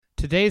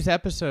Today's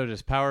episode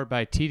is powered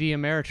by TD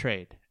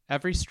Ameritrade.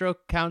 Every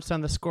stroke counts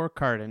on the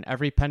scorecard and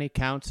every penny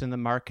counts in the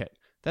market.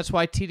 That's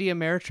why TD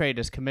Ameritrade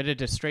is committed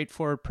to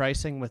straightforward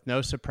pricing with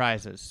no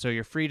surprises, so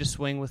you're free to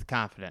swing with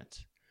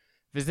confidence.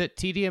 Visit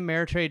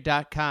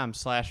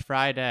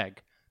tdameritrade.com/fried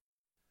egg.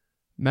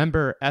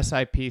 Member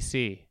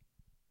SIPC.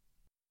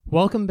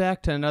 Welcome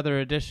back to another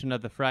edition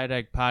of the Fried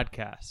Egg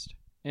Podcast.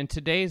 In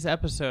today's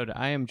episode,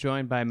 I am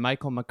joined by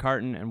Michael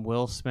McCartan and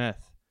Will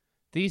Smith.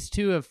 These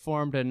two have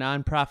formed a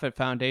nonprofit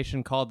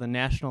foundation called the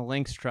National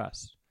Links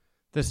Trust.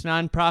 This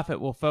nonprofit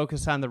will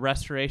focus on the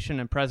restoration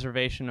and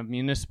preservation of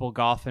municipal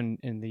golf in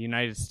the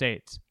United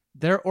States.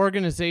 Their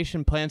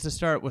organization plans to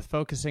start with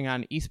focusing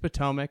on East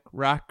Potomac,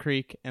 Rock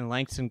Creek, and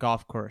Langston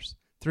Golf Course,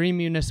 3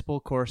 municipal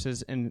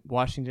courses in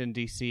Washington,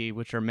 D.C.,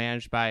 which are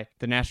managed by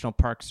the National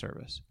Park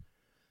Service.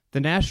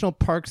 The National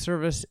Park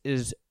Service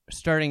is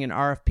starting an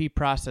RFP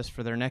process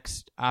for their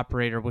next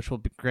operator, which will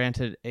be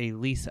granted a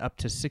lease up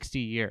to 60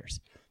 years.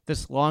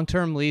 This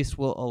long-term lease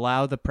will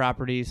allow the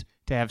properties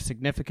to have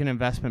significant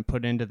investment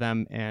put into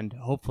them and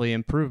hopefully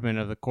improvement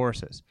of the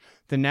courses.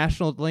 The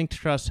National Links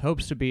Trust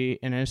hopes to be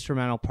an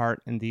instrumental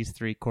part in these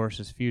 3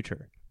 courses'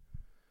 future.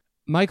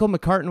 Michael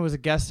McCartan was a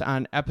guest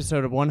on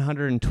episode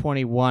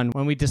 121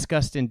 when we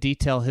discussed in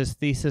detail his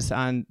thesis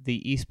on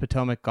the East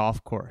Potomac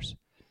Golf Course.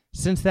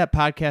 Since that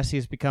podcast, he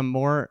has become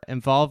more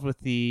involved with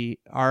the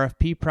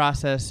RFP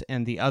process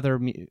and the other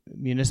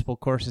municipal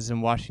courses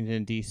in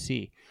Washington,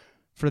 D.C.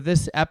 For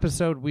this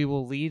episode, we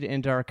will lead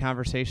into our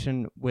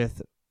conversation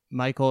with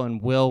Michael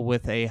and Will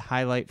with a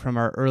highlight from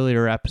our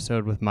earlier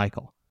episode with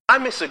Michael. I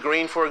miss a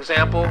green, for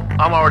example,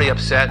 I'm already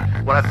upset.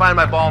 When I find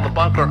my ball in the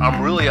bunker,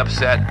 I'm really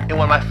upset. And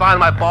when I find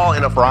my ball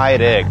in a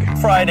fried egg.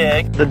 Fried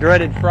egg. The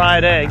dreaded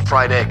fried egg.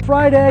 Fried egg.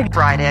 Fried egg.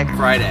 Fried egg.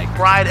 Fried egg.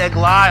 Fried egg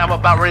lie, I'm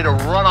about ready to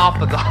run off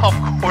the golf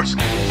course.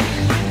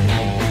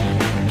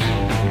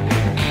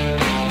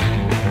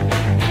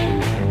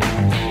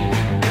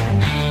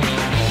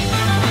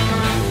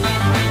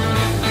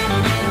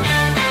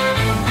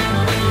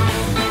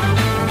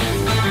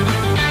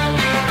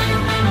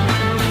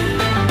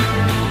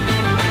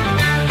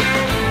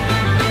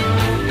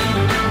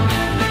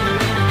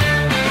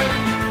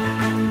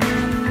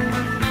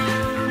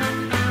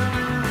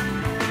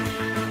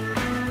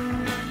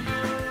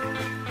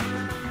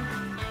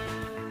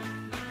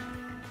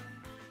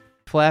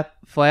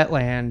 Flat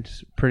land,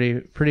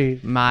 pretty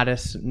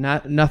modest,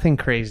 nothing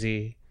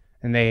crazy,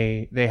 and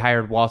they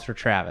hired Walter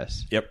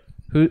Travis. Yep.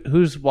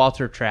 Who's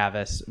Walter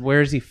Travis?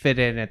 Where does he fit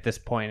in at this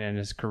point in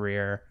his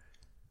career?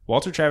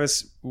 Walter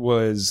Travis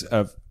was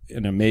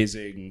an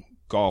amazing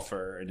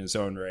golfer in his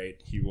own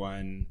right. He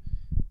won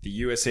the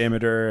U.S.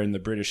 Amateur and the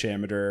British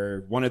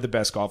Amateur, one of the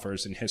best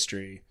golfers in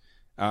history,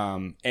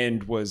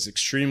 and was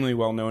extremely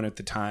well known at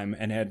the time,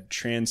 and had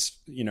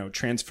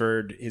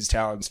transferred his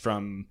talents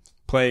from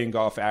playing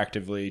golf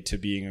actively to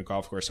being a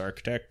golf course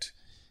architect.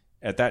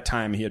 At that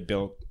time, he had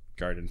built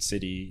Garden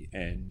City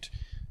and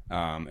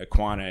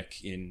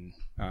Aquanic in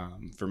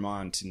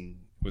Vermont,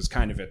 and was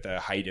kind of at the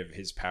height of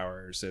his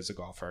powers as a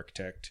golf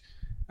architect.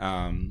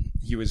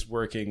 He was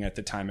working at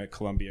the time at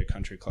Columbia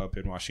Country Club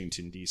in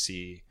Washington,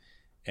 D.C.,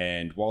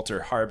 and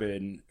Walter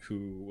Harbin,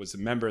 who was a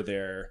member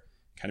there,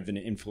 kind of an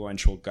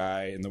influential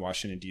guy in the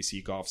Washington,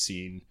 D.C. golf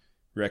scene,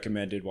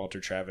 recommended Walter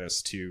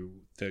Travis to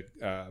the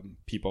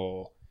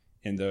people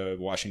in the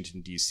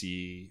Washington,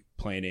 D.C.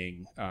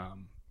 planning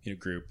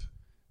group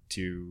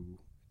to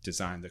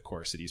design the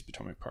course at East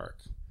Potomac Park.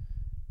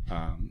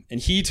 And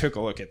he took a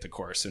look at the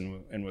course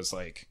and was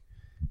like,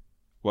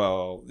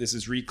 well, this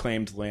is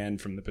reclaimed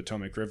land from the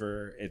Potomac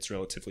River. It's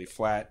relatively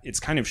flat. It's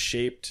kind of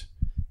shaped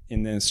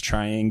in this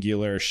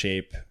triangular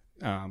shape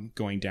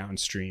going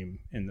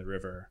downstream in the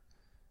river.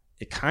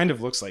 It kind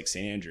of looks like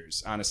St.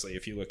 Andrews, honestly,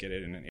 if you look at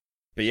it.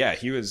 But yeah,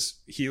 he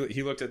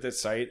looked at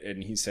this site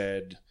and he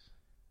said,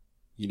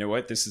 you know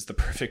what, this is the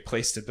perfect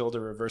place to build a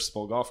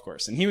reversible golf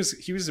course. And he was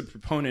a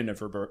proponent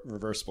of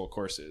reversible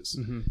courses.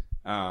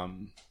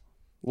 Mm-hmm.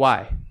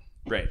 Why?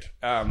 Right.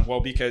 Well,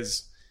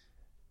 because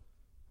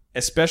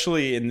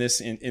especially in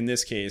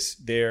this case,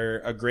 they're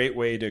a great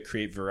way to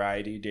create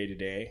variety day to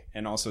day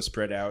and also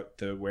spread out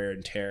the wear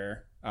and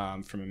tear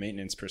from a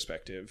maintenance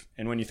perspective.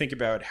 And when you think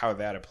about how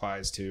that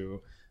applies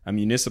to a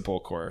municipal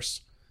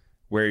course,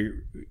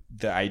 where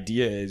the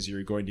idea is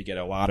you're going to get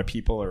a lot of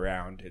people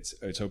around.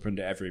 It's open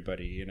to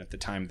everybody. And at the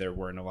time, there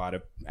weren't a lot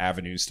of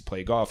avenues to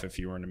play golf if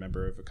you weren't a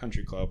member of a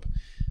country club.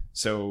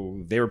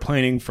 So they were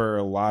planning for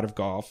a lot of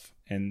golf.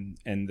 And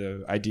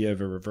the idea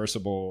of a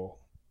reversible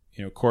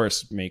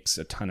course makes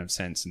a ton of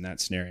sense in that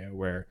scenario,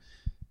 where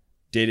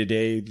day to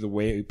day, the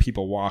way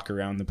people walk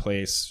around the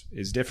place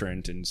is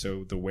different. And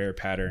so the wear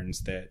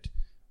patterns that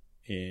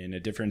in a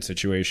different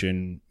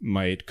situation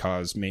might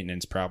cause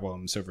maintenance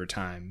problems over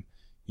time,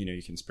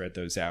 you can spread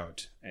those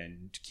out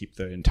and keep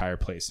the entire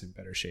place in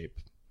better shape.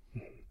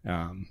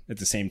 At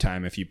the same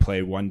time, if you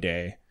play one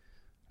day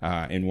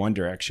in one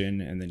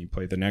direction and then you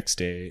play the next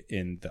day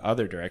in the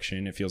other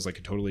direction, it feels like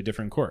a totally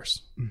different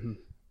course. Mm-hmm.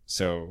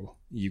 So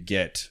you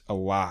get a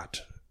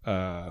lot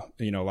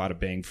of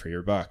bang for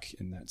your buck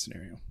in that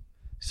scenario.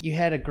 So you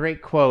had a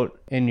great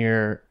quote in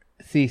your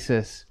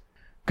thesis.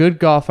 Good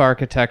golf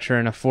architecture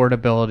and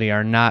affordability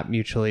are not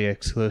mutually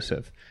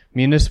exclusive.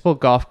 Municipal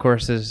golf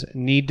courses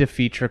need to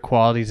feature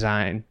quality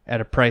design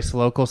at a price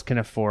locals can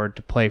afford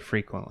to play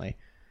frequently.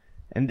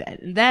 And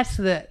that's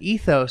the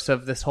ethos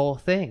of this whole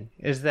thing,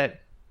 is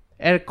that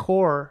at a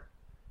core,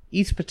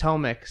 East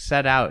Potomac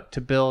set out to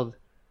build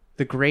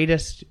the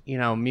greatest,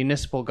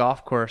 municipal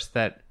golf course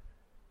that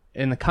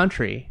in the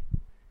country.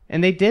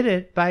 And they did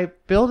it by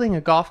building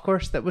a golf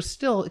course that was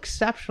still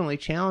exceptionally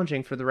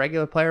challenging for the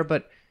regular player,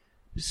 but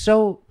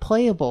so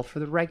playable for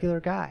the regular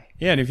guy.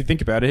 Yeah, and if you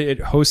think about it, it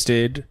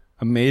hosted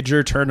a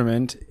major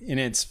tournament in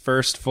its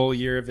first full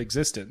year of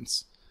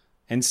existence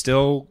and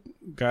still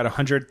got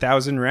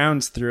 100,000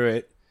 rounds through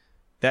it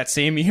that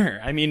same year.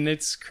 I mean,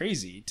 it's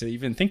crazy to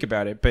even think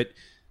about it, but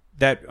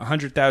that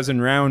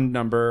 100,000 round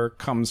number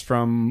comes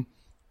from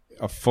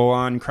a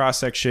full-on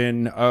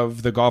cross-section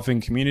of the golfing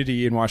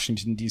community in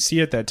Washington,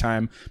 D.C. at that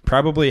time,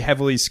 probably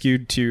heavily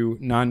skewed to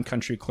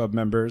non-country club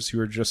members who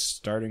were just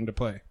starting to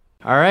play.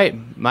 All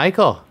right,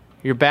 Michael,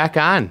 you're back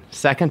on.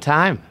 Second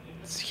time.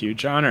 It's a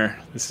huge honor.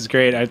 This is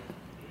great.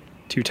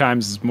 2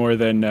 times is more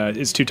than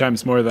is 2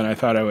 times more than I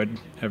thought I would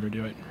ever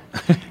do it.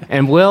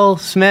 And Will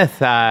Smith,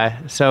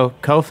 so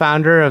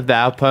co-founder of the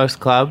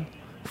Outpost Club,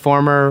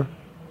 former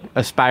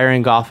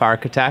aspiring golf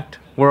architect,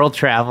 world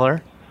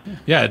traveler.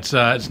 Yeah, it's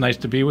nice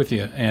to be with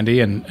you,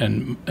 Andy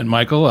and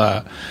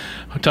Michael.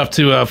 Tough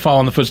to follow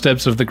in the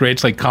footsteps of the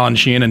greats like Colin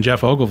Sheehan and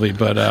Jeff Ogilvy,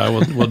 but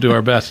we'll do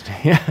our best.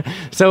 Yeah.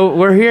 So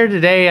we're here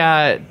today.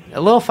 A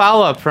little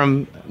follow-up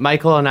from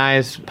Michael and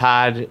I's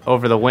pod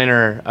over the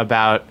winter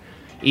about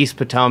East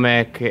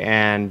Potomac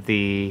and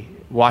the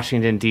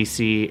Washington,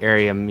 D.C.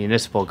 area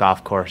municipal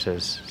golf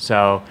courses.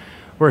 So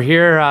we're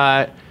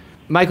here.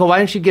 Michael, why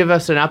don't you give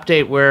us an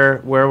update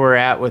where we're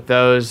at with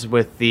those,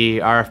 with the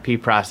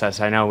RFP process?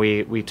 I know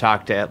we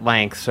talked at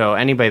length, so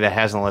anybody that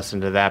hasn't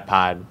listened to that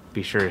pod,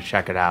 be sure to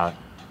check it out.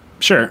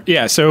 Sure.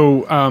 Yeah.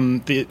 So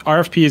the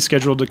RFP is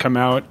scheduled to come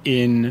out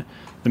in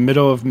the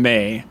middle of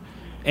May,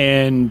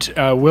 and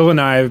Will and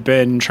I have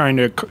been trying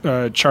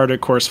to chart a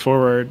course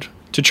forward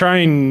to try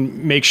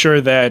and make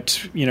sure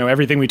that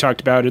everything we talked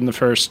about in the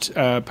first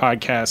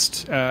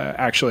podcast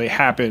actually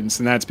happens,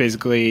 and that's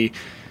basically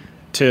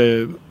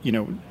to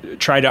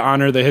try to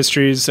honor the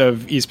histories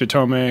of East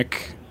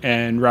Potomac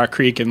and Rock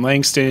Creek and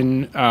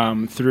Langston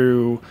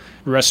through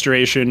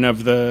restoration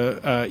of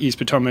the East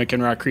Potomac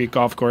and Rock Creek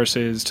golf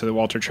courses to the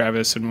Walter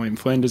Travis and William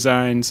Flynn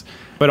designs,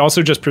 but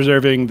also just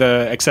preserving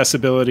the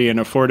accessibility and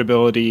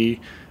affordability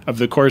of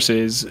the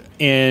courses.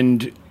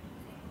 And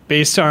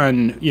based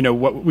on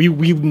what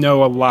we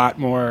know a lot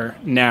more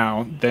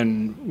now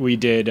than we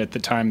did at the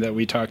time that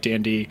we talked to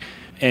Andy.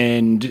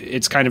 And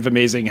it's kind of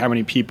amazing how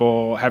many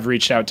people have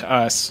reached out to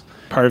us,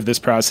 part of this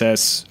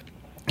process,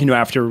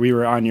 after we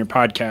were on your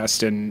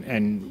podcast,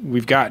 and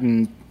we've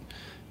gotten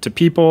to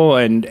people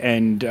and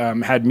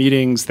had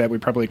meetings that we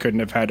probably couldn't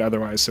have had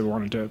otherwise. So we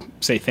wanted to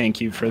say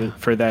thank you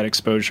for that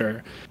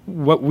exposure.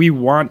 What we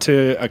want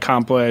to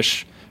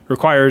accomplish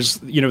requires,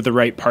 the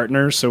right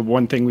partners. So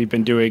one thing we've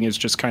been doing is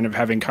just kind of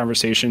having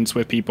conversations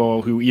with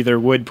people who either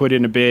would put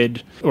in a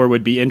bid or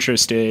would be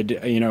interested,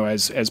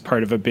 as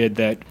part of a bid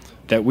that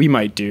we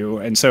might do.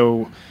 And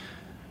so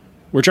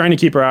we're trying to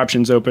keep our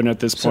options open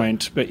at this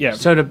point. But yeah.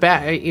 So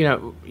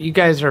you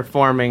guys are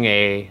forming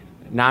a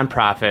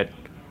nonprofit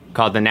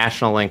called the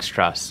National Links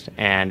Trust,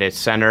 and it's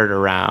centered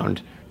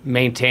around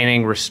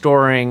maintaining,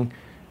 restoring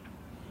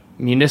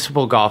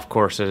municipal golf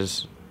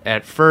courses.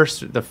 At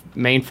first, the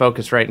main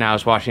focus right now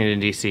is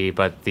Washington, D.C.,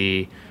 but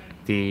the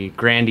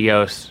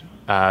grandiose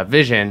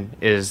vision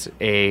is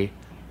a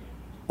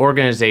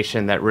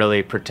organization that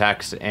really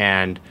protects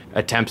and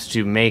attempts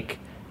to make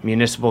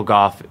municipal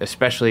golf,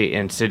 especially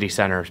in city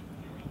centers,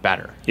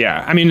 better.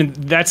 Yeah, I mean,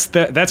 that's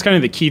kind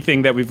of the key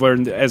thing that we've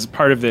learned as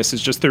part of this,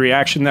 is just the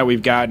reaction that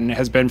we've gotten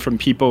has been from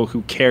people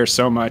who care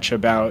so much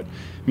about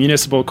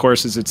municipal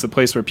courses. It's the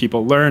place where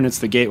people learn. It's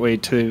the gateway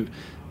to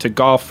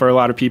golf for a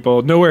lot of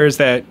people. Nowhere is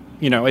that.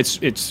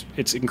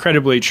 It's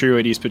incredibly true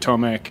at East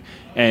Potomac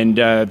and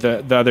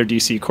the other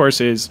DC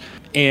courses,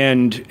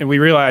 and we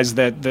realize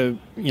that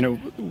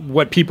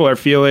what people are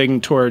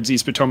feeling towards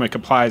East Potomac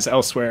applies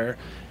elsewhere,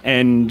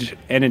 and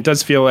it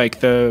does feel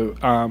like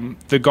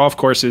the golf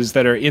courses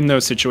that are in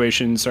those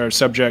situations are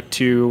subject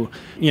to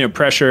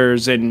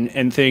pressures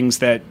and things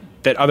that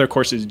other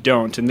courses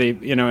don't, and they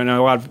in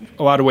a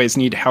lot of ways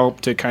need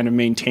help to kind of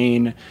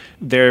maintain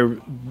their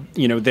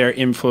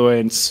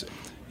influence,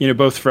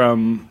 both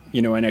from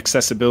an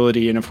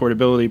accessibility and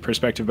affordability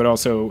perspective, but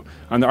also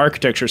on the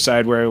architecture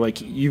side, where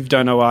you've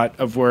done a lot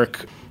of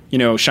work,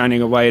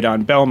 shining a light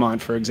on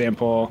Belmont, for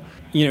example.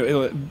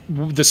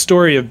 The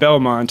story of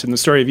Belmont and the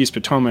story of East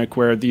Potomac,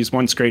 where these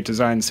once great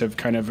designs have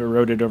kind of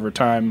eroded over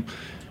time,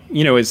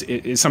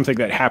 is something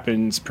that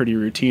happens pretty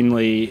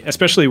routinely,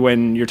 especially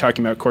when you're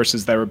talking about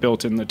courses that were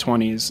built in the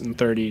 20s and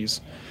 30s.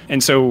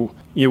 And so,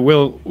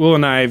 Will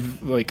and I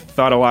have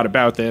thought a lot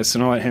about this,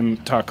 and I'll let him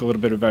talk a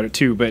little bit about it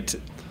too, but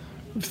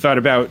thought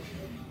about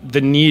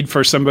the need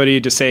for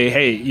somebody to say,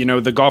 hey,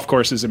 the golf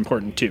course is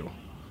important too.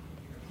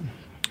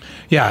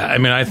 Yeah, I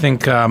mean, I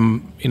think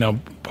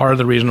part of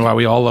the reason why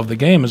we all love the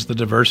game is the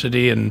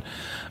diversity and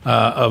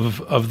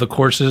of the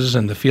courses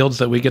and the fields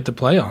that we get to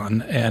play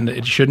on. And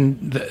it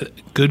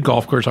shouldn't. Good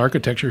golf course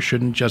architecture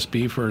shouldn't just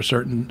be for a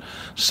certain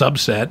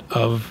subset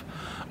of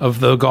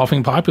the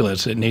golfing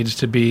populace. It needs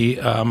to be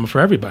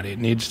for everybody.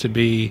 We need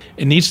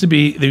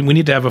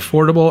to have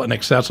affordable and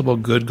accessible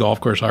good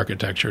golf course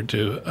architecture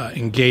to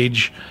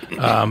engage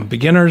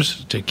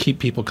beginners, to keep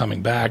people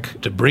coming back,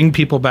 to bring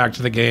people back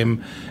to the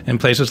game. And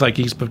places like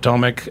East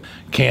Potomac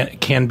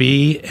can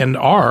be and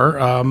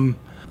are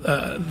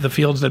the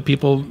fields that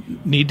people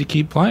need to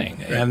keep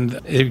playing,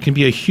 and it can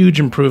be a huge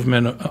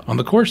improvement on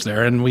the course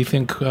there. And we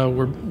think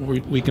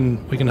we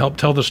can help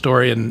tell the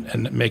story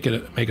and make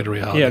it a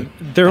reality. Yeah,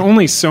 there are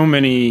only so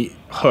many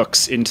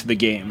hooks into the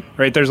game,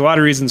 right? There's a lot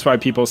of reasons why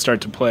people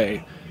start to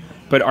play,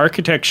 but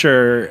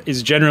architecture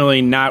is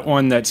generally not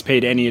one that's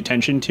paid any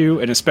attention to,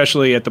 and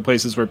especially at the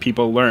places where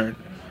people learn.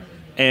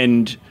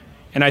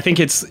 And I think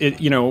it's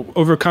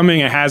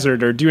overcoming a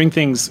hazard or doing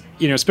things,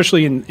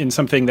 especially in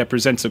something that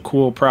presents a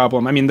cool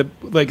problem. I mean,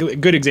 a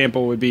good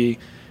example would be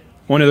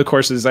one of the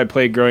courses I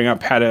played growing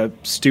up had a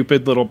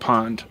stupid little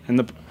pond.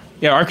 And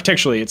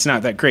architecturally, it's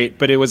not that great,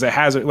 but it was a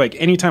hazard. Like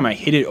anytime I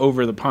hit it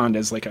over the pond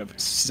as like a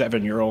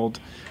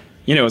 7-year-old,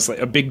 it's like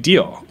a big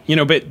deal.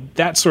 But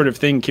that sort of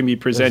thing can be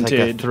presented.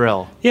 It's like a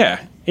thrill. Yeah.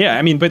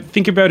 I mean, but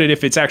think about it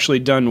if it's actually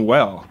done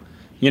well.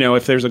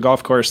 If there's a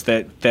golf course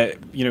that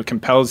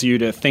compels you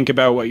to think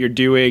about what you're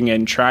doing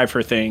and try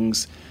for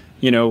things,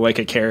 like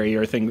a carry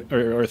or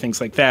things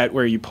like that,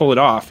 where you pull it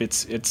off,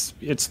 it's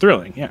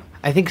thrilling. Yeah.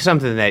 I think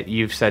something that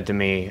you've said to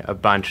me a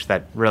bunch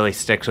that really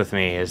sticks with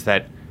me is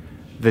that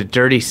the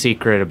dirty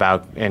secret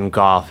in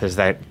golf is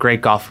that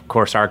great golf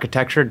course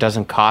architecture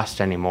doesn't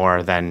cost any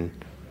more than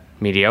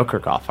mediocre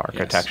golf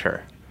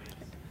architecture.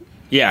 Yes.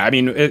 Yeah. I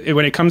mean,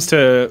 when it comes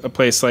to a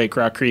place like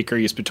Rock Creek or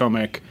East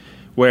Potomac,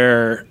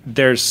 where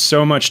there's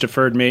so much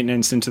deferred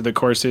maintenance into the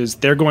courses,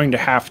 they're going to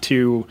have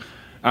to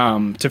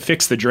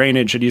fix the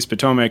drainage at East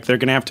Potomac. They're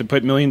going to have to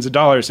put millions of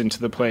dollars into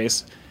the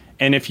place.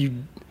 And if you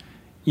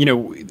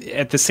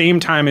at the same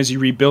time as you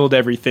rebuild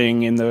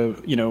everything in the,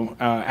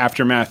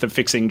 aftermath of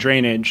fixing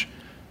drainage,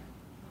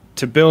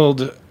 to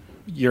build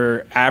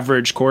your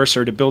average course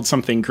or to build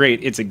something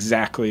great, it's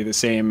exactly the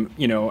same,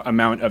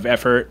 amount of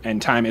effort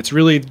and time. It's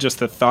really just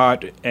the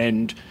thought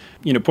and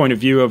point of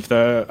view of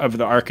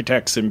the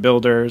architects and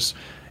builders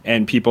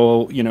and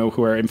people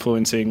who are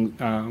influencing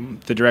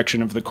the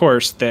direction of the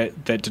course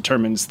that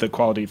determines the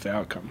quality of the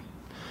outcome.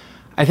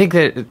 I think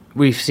that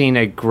we've seen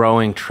a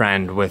growing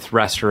trend with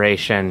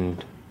restoration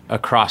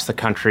across the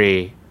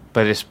country,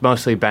 but it's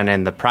mostly been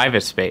in the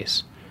private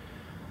space.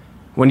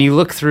 When you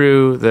look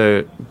through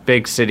the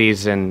big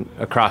cities and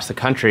across the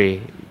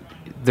country,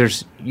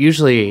 there's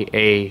usually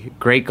a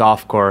great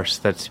golf course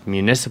that's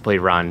municipally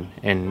run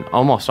in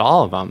almost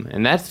all of them.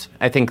 And that's,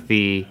 I think,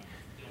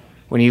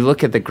 when you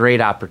look at the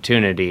great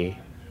opportunity,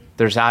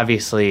 there's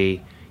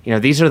obviously,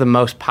 these are the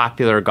most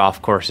popular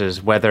golf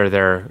courses, whether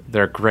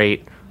they're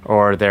great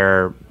or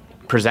they're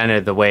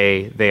presented the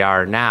way they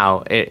are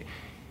now. It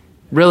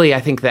really, I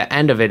think the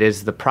end of it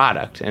is the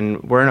product,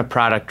 and we're in a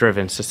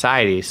product-driven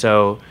society,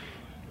 so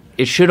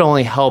it should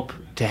only help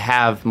to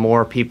have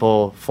more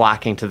people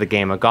flocking to the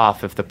game of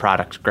golf if the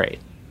product's great.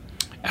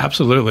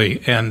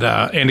 Absolutely. And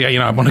Andy,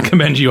 I want to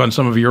commend you on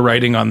some of your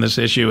writing on this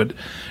issue. It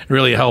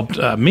really helped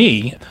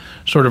me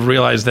sort of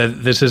realize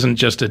that this isn't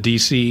just a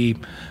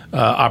DC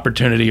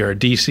opportunity or a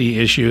DC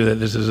issue, that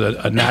this is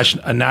a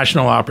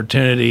national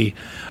opportunity,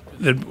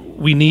 that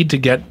we need to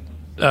get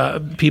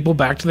people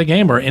back to the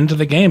game or into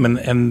the game.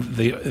 And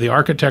the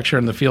architecture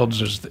and the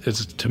fields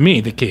is, to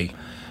me, the key.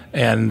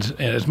 And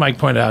as Mike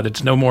pointed out,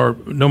 it's no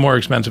more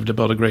expensive to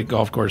build a great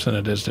golf course than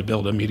it is to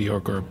build a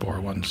mediocre or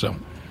poor one. So,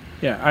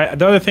 yeah.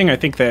 The other thing I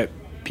think that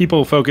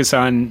people focus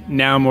on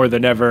now more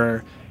than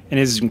ever, and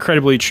is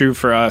incredibly true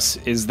for us,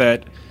 is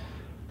that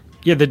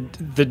the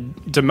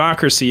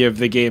democracy of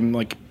the game,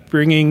 like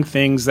bringing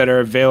things that are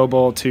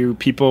available to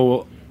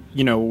people,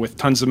 with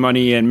tons of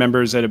money and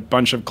members at a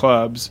bunch of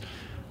clubs.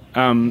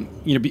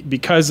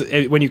 Because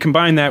when you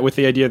combine that with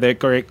the idea that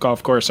great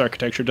golf course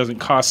architecture doesn't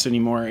cost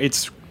anymore,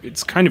 it's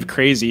kind of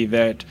crazy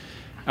that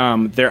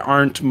there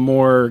aren't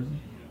more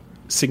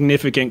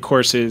significant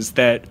courses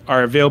that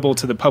are available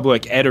to the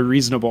public at a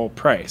reasonable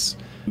price,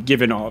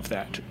 given all of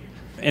that.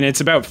 And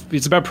it's about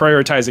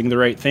prioritizing the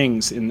right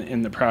things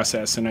in the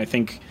process. And I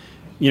think,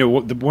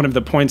 one of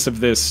the points of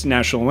this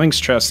National Links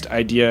Trust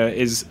idea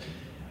is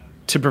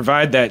to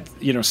provide that,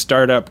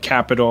 startup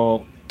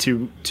capital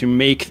to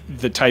make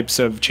the types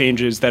of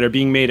changes that are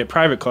being made at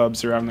private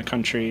clubs around the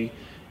country,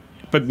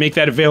 but make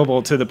that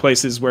available to the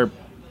places where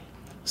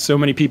so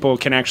many people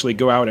can actually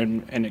go out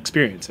and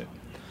experience it.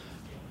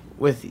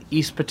 With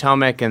East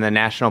Potomac and the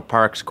national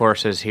parks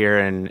courses here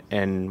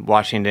in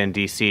Washington,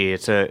 D.C.,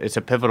 it's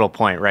a pivotal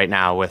point right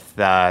now with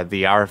the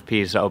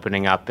RFPs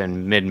opening up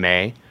in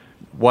mid-May.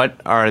 What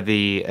are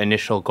the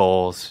initial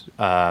goals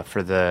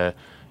for the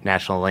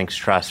National Links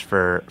Trust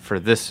for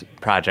this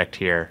project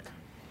here?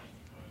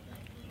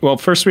 Well,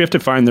 first we have to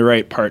find the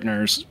right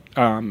partners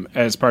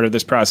as part of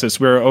this process.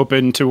 We're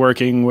open to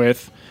working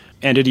with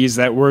entities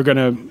that we're going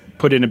to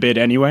put in a bid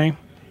anyway,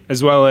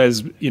 as well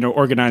as,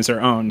 organize our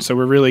own. So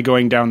we're really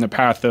going down the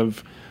path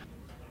of,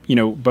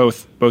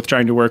 both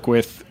trying to work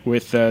with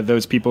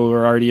those people who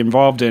are already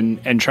involved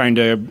and trying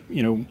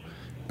to,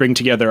 bring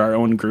together our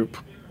own group.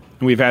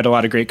 And we've had a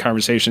lot of great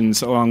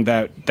conversations along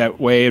that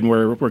way, and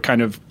we're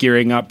kind of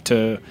gearing up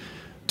to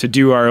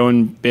do our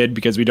own bid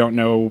because we don't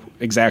know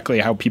exactly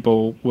how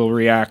people will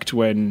react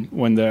when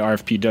the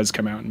RFP does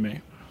come out in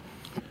May.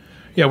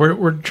 Yeah,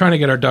 we're trying to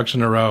get our ducks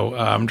in a row.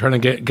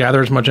 Trying to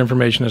gather as much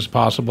information as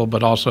possible,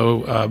 but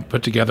also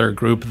put together a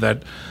group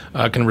that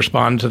can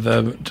respond to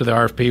the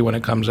RFP when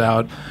it comes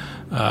out,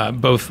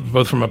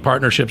 both from a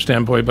partnership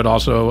standpoint, but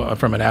also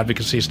from an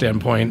advocacy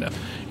standpoint.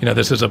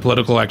 This is a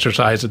political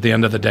exercise at the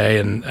end of the day,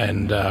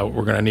 and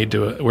we're going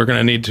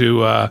to need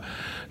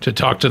to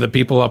talk to the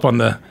people up on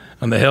the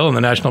Hill and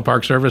the National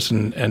Park Service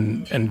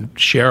and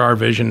share our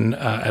vision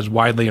as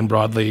widely and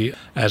broadly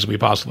as we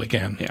possibly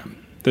can. Yeah.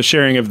 The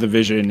sharing of the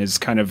vision is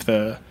kind of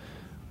the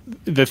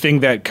thing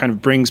that kind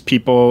of brings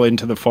people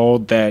into the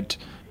fold that,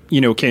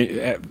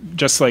 can,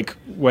 just like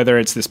whether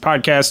it's this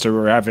podcast or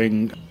we're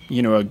having,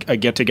 a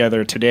get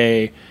together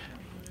today,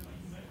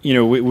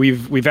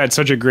 we've had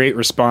such a great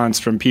response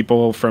from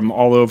people from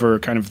all over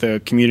kind of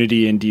the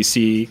community in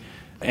DC,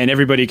 and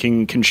everybody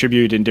can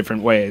contribute in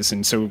different ways.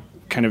 And so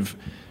kind of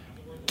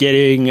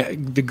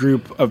getting the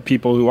group of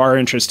people who are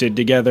interested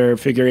together,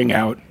 figuring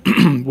out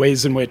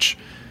ways in which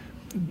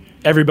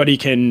everybody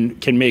can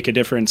make a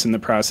difference in the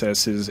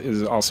process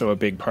is also a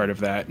big part of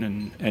that,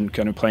 and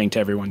kind of playing to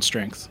everyone's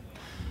strengths.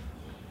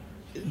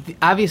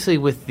 Obviously,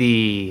 with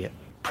the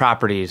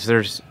properties,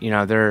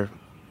 they're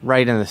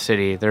right in the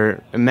city.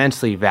 They're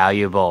immensely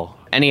valuable.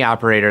 Any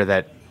operator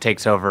that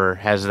takes over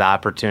has the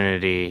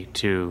opportunity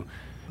to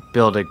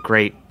build a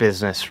great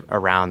business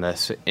around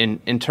this.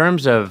 In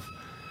terms of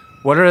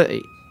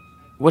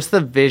what's the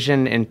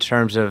vision in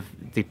terms of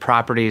the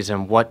properties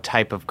and what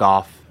type of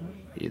golf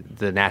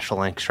the National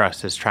Links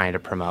Trust is trying to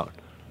promote?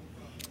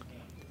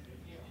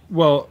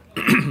 Well,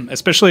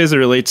 especially as it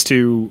relates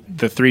to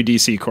the 3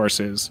 DC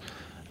courses,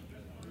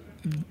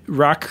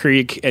 Rock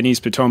Creek and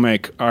East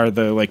Potomac are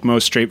the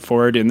most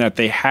straightforward in that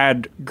they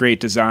had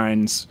great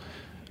designs,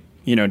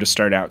 to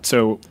start out.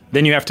 So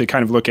then you have to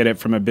kind of look at it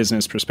from a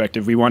business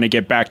perspective. We want to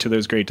get back to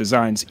those great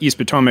designs. East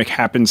Potomac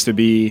happens to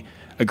be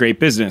a great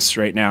business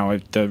right now.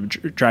 The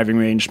driving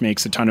range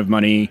makes a ton of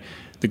money.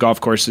 The golf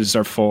courses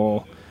are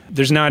full.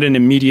 There's not an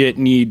immediate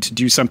need to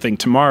do something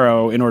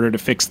tomorrow in order to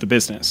fix the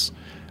business.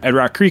 At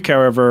Rock Creek,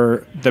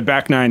 however, the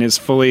back nine is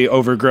fully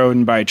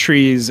overgrown by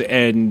trees,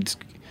 and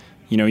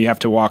you have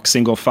to walk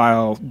single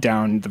file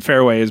down the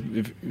fairway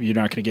if you're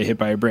not going to get hit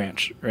by a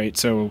branch, right?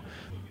 So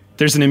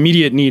there's an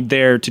immediate need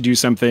there to do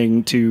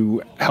something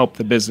to help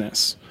the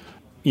business.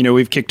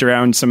 We've kicked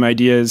around some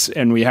ideas,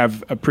 and we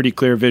have a pretty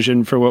clear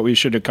vision for what we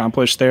should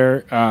accomplish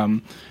there.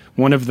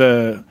 One of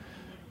the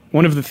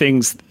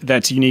things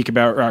that's unique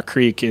about Rock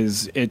Creek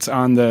is it's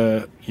on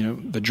the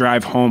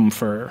drive home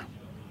for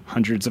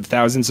hundreds of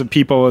thousands of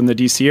people in the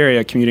DC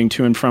area commuting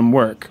to and from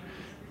work.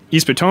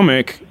 East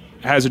Potomac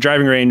has a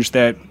driving range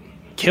that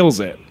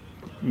kills it,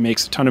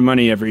 makes a ton of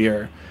money every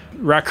year.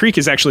 Rock Creek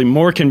is actually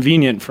more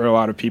convenient for a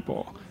lot of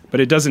people, but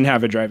it doesn't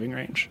have a driving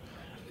range.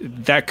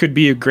 That could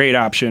be a great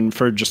option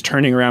for just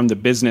turning around the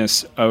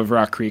business of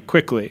Rock Creek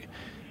quickly.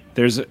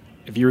 If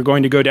you were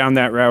going to go down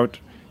that route,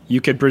 you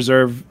could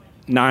preserve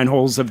 9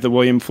 holes of the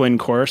William Flynn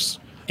course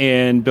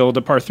and build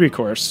a par 3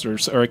 course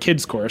or a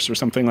kids course or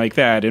something like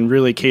that, and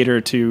really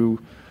cater to,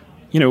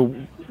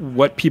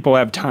 what people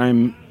have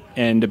time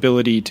and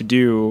ability to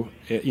do,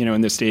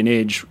 in this day and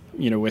age,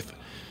 with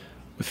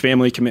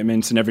family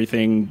commitments and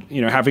everything,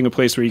 having a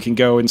place where you can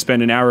go and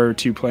spend an hour or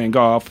two playing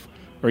golf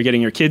or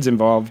getting your kids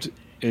involved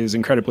is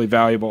incredibly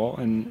valuable.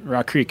 And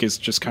Rock Creek is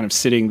just kind of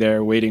sitting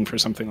there waiting for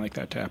something like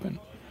that to happen.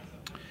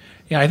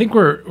 Yeah, I think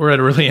we're at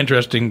a really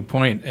interesting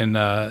point in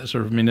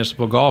sort of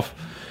municipal golf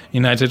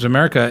in the United States of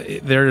America.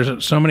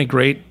 There's so many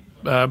great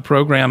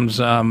programs.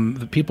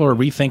 The people are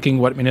rethinking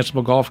what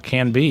municipal golf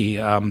can be.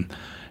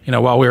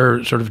 While we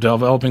were sort of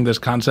developing this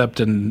concept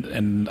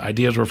and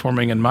ideas were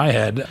forming in my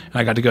head,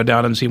 I got to go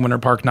down and see Winter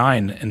Park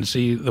 9 and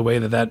see the way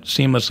that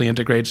seamlessly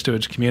integrates to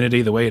its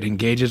community, the way it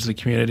engages the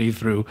community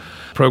through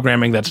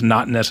programming that's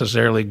not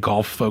necessarily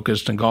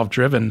golf-focused and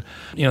golf-driven.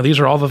 These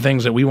are all the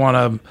things that we want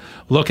to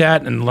look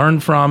at and learn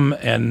from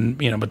and,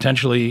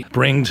 potentially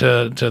bring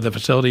to the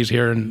facilities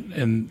here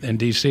in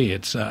D.C.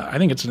 I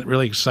think it's a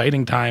really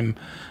exciting time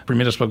for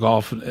municipal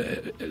golf.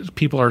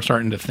 People are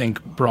starting to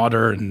think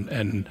broader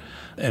and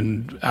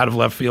out of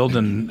left field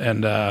and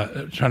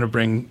trying to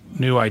bring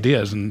new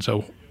ideas, and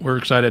so we're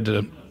excited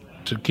to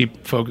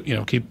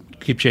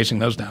keep chasing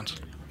those downs.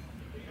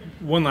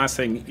 One last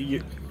thing,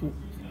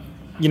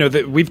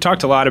 we've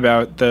talked a lot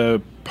about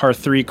the par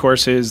 3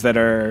 courses that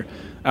are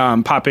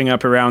popping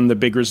up around the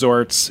big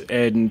resorts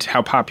and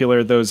how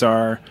popular those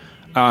are,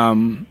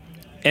 and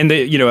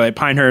at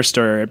Pinehurst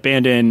or at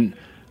Bandon,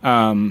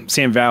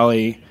 Sand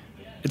Valley.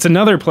 It's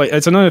another place.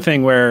 It's another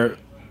thing where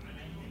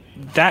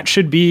that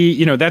should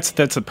be,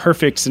 that's a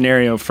perfect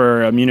scenario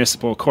for a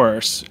municipal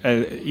course.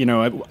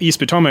 East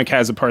Potomac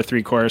has a par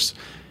 3 course,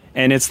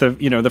 and it's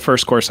the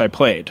first course I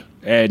played.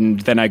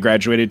 And then I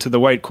graduated to the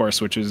white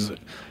course, which is,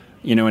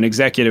 an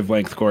executive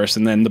length course,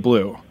 and then the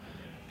blue.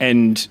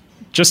 And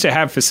just to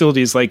have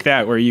facilities like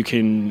that where you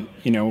can,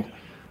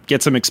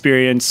 get some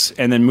experience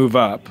and then move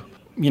up,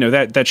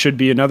 that should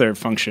be another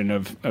function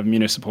of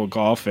municipal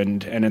golf.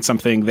 And it's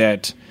something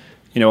that,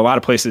 a lot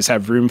of places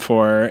have room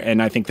for.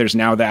 And I think there's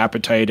now the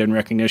appetite and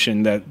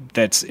recognition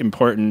that's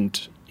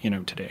important,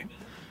 today.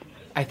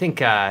 I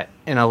think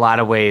in a lot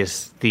of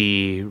ways,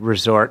 the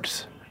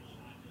resorts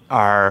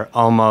are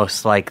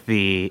almost like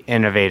the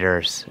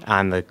innovators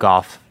on the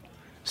golf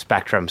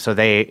spectrum. So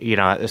they,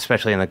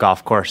 especially in the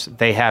golf course,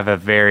 they have a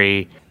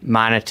very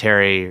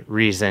monetary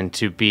reason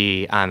to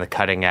be on the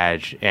cutting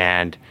edge.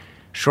 And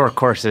short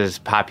courses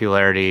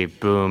popularity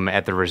boom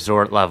at the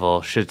resort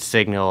level should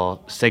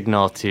signal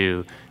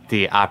to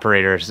the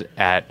operators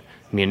at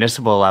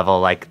municipal level,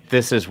 like,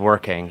 this is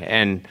working.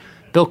 And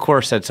Bill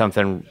Coore said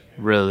something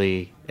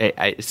really,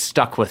 it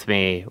stuck with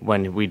me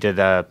when we did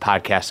the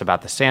podcast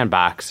about the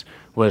Sandbox,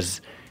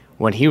 was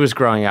when he was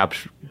growing up,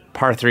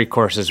 par 3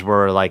 courses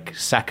were like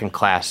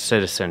second-class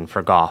citizen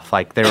for golf.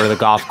 Like, they were the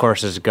golf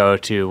courses to go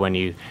to when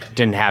you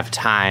didn't have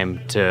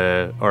time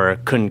to, or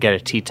couldn't get a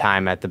tee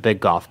time at the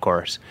big golf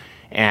course.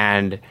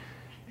 And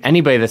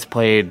anybody that's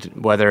played,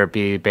 whether it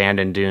be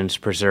Bandon Dunes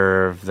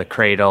Preserve, the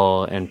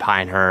Cradle in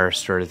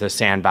Pinehurst, or the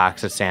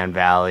Sandbox at Sand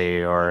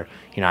Valley, or,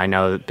 I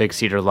know that Big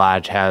Cedar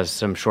Lodge has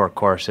some short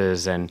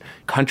courses, and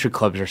country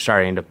clubs are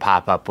starting to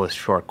pop up with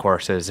short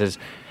courses, is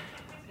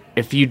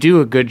if you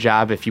do a good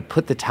job, if you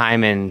put the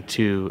time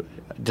into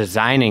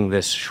designing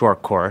this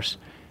short course,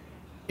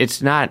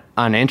 it's not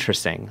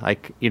uninteresting.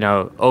 Like,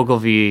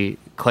 Ogilvy,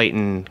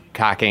 Clayton,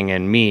 Cocking,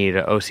 and Mead,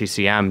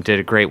 OCCM, did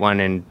a great one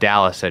in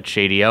Dallas at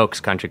Shady Oaks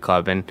Country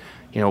Club. And,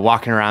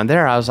 walking around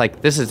there, I was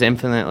like, this is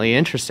infinitely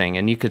interesting.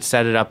 And you could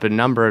set it up a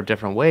number of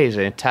different ways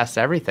and test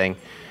everything.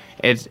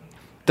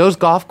 Those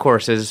golf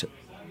courses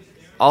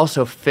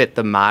also fit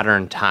the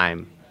modern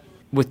time.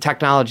 With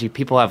technology,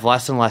 people have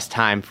less and less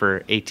time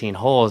for 18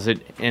 holes.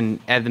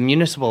 And at the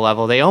municipal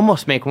level, they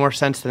almost make more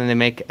sense than they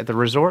make at the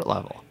resort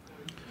level.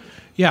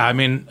 Yeah, I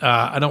mean,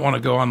 I don't want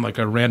to go on like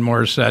a Rand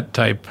Morissette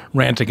type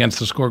rant against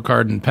the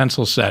scorecard and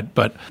pencil set,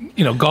 but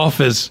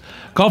golf is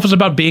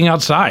about being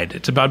outside.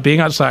 It's about being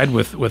outside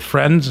with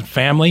friends and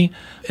family.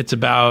 It's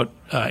about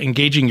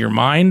engaging your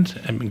mind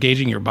and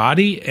engaging your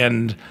body,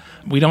 and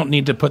we don't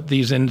need to put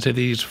these into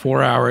these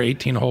 4-hour,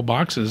 18-hole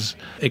boxes.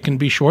 It can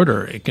be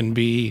shorter. It can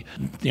be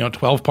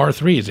 12 par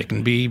 3s. It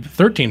can be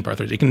 13 par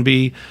 3s. It can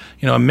be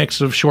a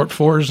mix of short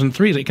 4s and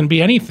 3s. It can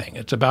be anything.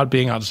 It's about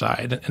being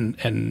outside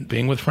and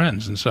being with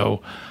friends. And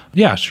so,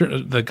 yeah, sure,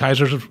 the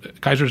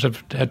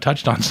Kaisers had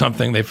touched on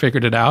something. They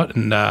figured it out,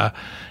 and I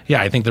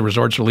think the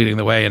resorts are leading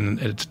the way, and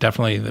it's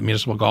definitely the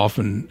municipal golf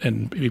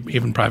and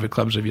even private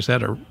clubs, as you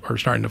said, are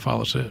starting to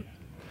follow suit.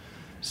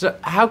 So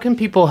how can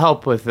people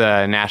help with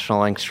the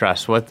National Links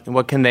Trust?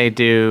 What can they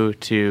do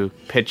to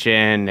pitch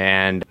in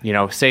and,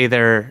 say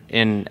they're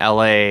in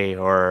LA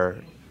or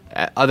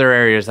other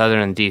areas other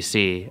than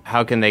DC?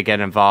 How can they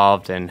get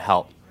involved and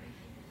help?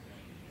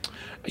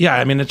 Yeah,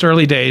 I mean, it's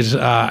early days.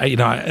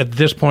 At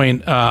this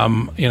point,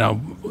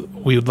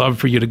 we would love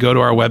for you to go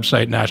to our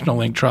website,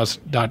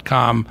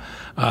 nationallinktrust.com,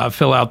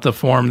 fill out the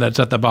form that's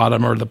at the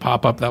bottom or the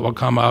pop-up that will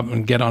come up,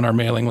 and get on our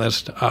mailing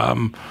list.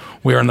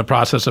 We are in the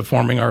process of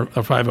forming our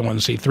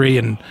 501c3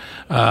 and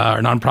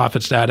our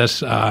nonprofit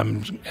status,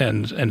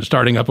 and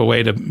starting up a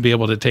way to be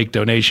able to take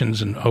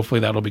donations, and hopefully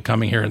that'll be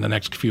coming here in the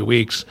next few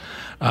weeks.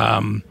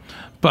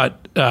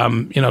 But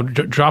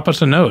drop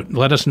us a note.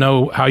 Let us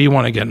know how you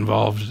want to get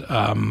involved.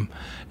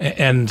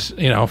 And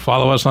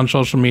follow us on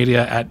social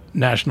media at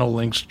National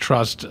Links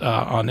Trust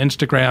on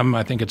Instagram.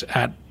 I think it's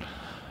at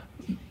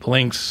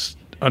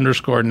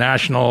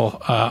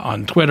Links_National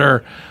on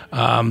Twitter.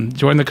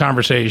 Join the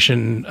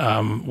conversation.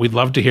 We'd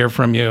love to hear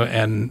from you,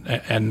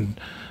 and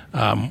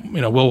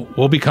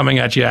we'll be coming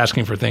at you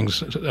asking for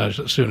things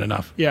soon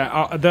enough.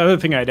 Yeah, the other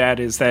thing I'd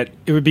add is that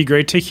it would be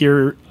great to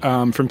hear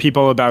from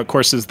people about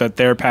courses that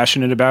they're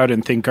passionate about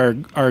and think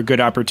are good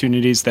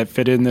opportunities that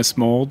fit in this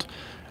mold.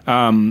 We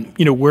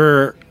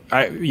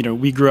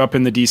grew up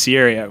in the DC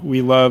area.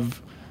 We love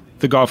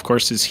the golf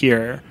courses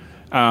here,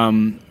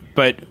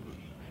 but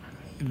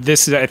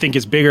this I think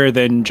is bigger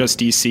than just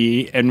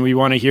DC, and we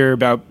want to hear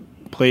about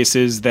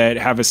places that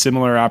have a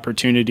similar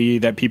opportunity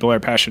that people are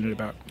passionate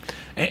about.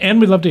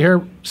 And we'd love to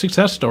hear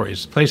success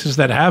stories, places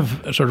that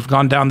have sort of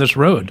gone down this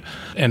road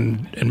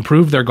and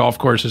improved their golf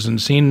courses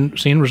and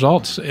seen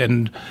results,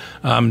 and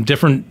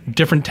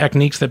different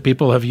techniques that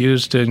people have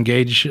used to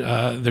engage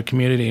the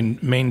community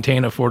and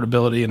maintain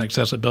affordability and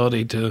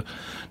accessibility to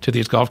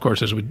these golf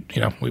courses. We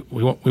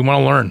want to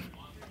learn.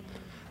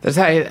 That's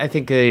I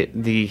think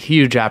the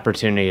huge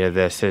opportunity of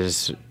this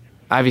is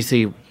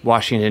obviously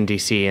Washington,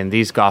 D.C., and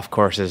these golf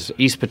courses.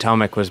 East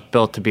Potomac was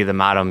built to be the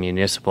model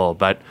municipal,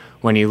 but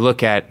when you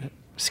look at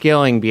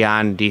scaling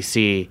beyond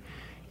D.C.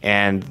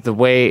 and the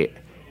way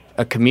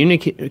a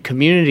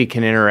community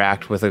can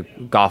interact with a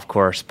golf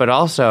course, but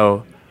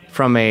also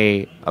from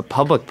a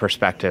public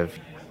perspective.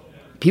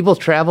 People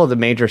travel to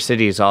major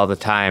cities all the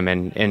time,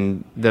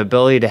 and the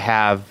ability to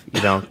have,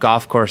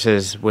 golf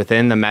courses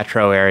within the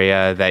metro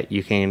area that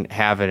you can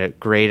have a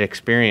great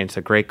experience,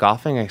 a great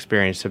golfing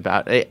experience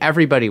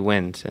everybody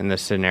wins in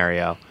this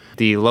scenario.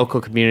 The local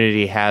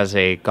community has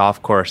a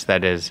golf course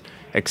that is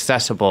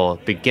accessible,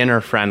 beginner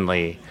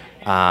friendly,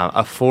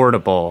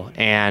 affordable,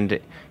 and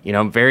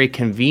very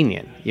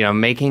convenient,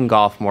 making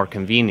golf more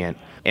convenient.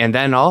 And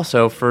then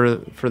also for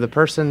the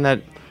person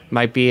that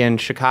might be in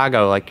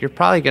Chicago, like, you're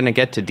probably going to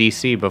get to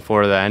DC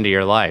before the end of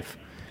your life.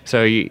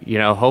 So,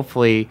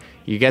 hopefully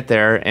you get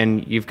there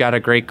and you've got a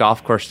great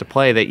golf course to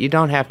play that you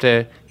don't have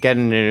to get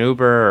in an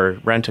Uber or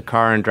rent a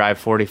car and drive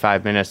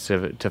 45 minutes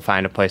to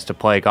find a place to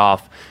play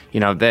golf.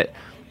 That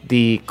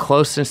the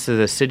closeness to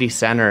the city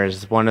center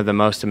is one of the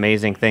most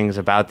amazing things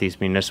about these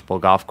municipal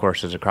golf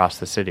courses across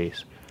the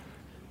cities.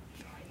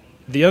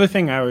 The other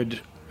thing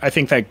I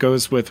think that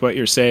goes with what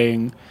you're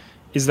saying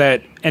is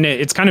that, and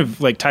it's kind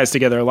of like ties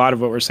together a lot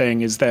of what we're saying,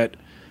 is that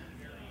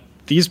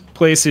these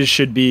places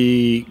should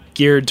be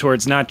geared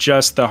towards not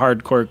just the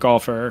hardcore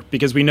golfer,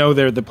 because we know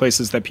they're the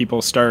places that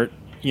people start,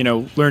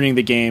 learning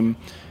the game.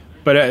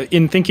 But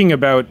in thinking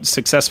about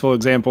successful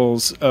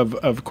examples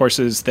of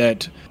courses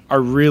that are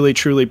really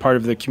truly part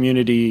of the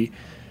community,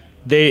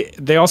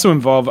 they also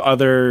involve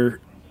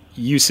other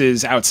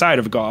uses outside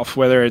of golf,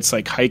 whether it's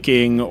like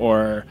hiking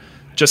or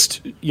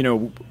just,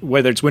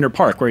 whether it's Winter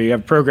Park, where you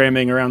have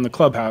programming around the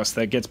clubhouse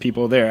that gets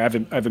people there. I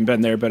haven't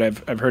been there, but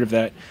I've heard of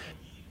that.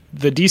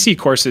 The DC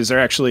courses are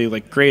actually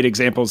like great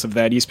examples of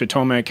that. East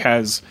Potomac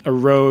has a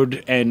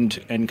road and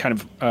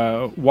kind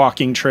of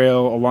walking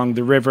trail along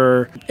the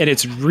river, and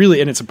it's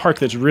a park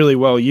that's really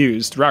well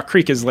used. Rock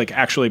Creek is like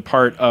actually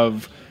part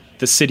of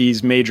the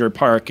city's major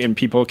park, and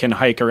people can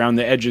hike around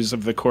the edges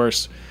of the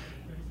course.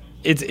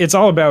 It's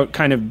all about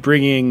kind of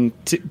bringing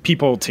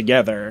people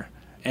together.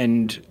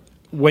 And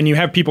when you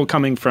have people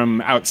coming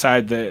from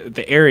outside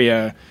the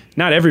area,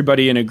 not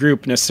everybody in a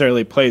group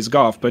necessarily plays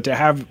golf, but to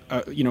have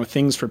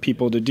things for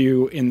people to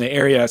do in the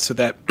area so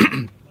that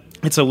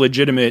it's a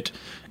legitimate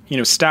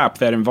stop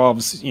that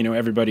involves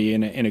everybody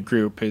in a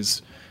group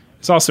is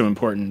also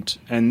important.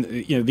 And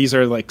these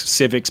are like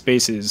civic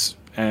spaces,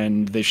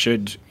 and they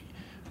should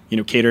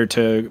cater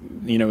to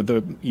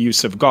the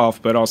use of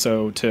golf, but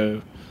also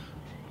to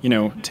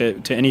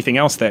anything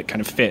else that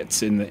kind of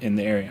fits in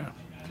the area.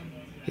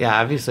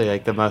 Yeah, obviously,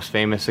 like, the most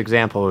famous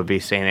example would be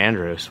St.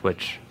 Andrews,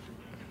 which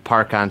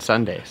park on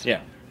Sundays. Yeah.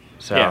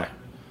 So yeah.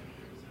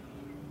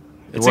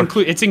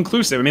 It's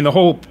inclusive. I mean, the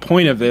whole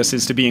point of this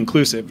is to be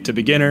inclusive to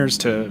beginners,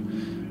 to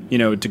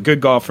good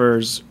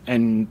golfers,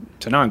 and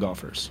to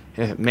non-golfers.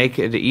 Yeah, make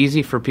it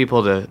easy for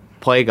people to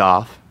play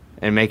golf,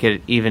 and make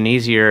it even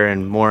easier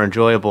and more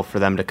enjoyable for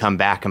them to come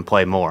back and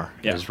play more.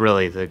 Yeah. Is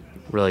really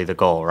the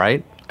goal,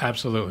 right?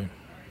 Absolutely.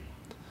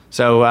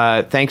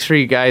 So thanks for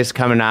you guys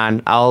coming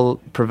on. I'll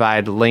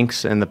provide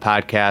links in the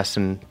podcast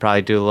and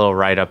probably do a little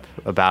write-up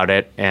about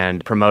it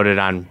and promote it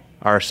on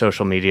our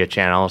social media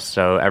channels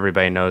so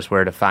everybody knows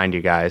where to find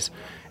you guys.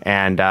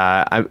 And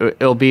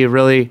it'll be a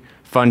really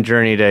fun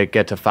journey to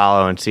get to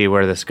follow and see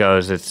where this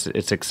goes.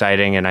 It's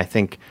exciting, and I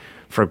think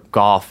for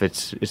golf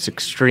it's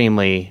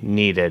extremely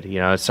needed.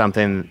 It's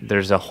something,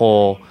 there's a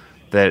hole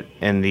that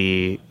in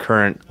the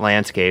current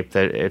landscape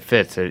that it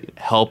fits. It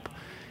help,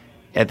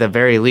 at the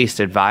very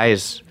least,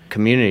 advise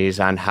communities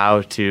on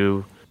how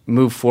to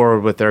move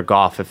forward with their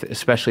golf,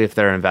 especially if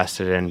they're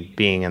invested in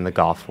being in the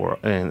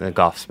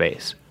golf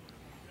space.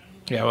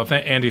 Yeah, well,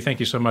 Andy,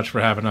 thank you so much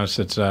for having us.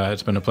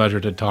 It's been a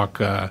pleasure to talk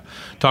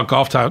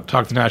golf, talk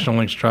the National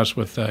Links Trust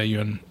with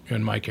you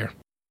and Mike here.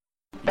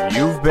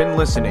 You've been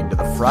listening to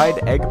the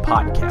Fried Egg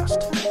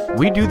Podcast.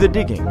 We do the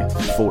digging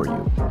for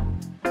you.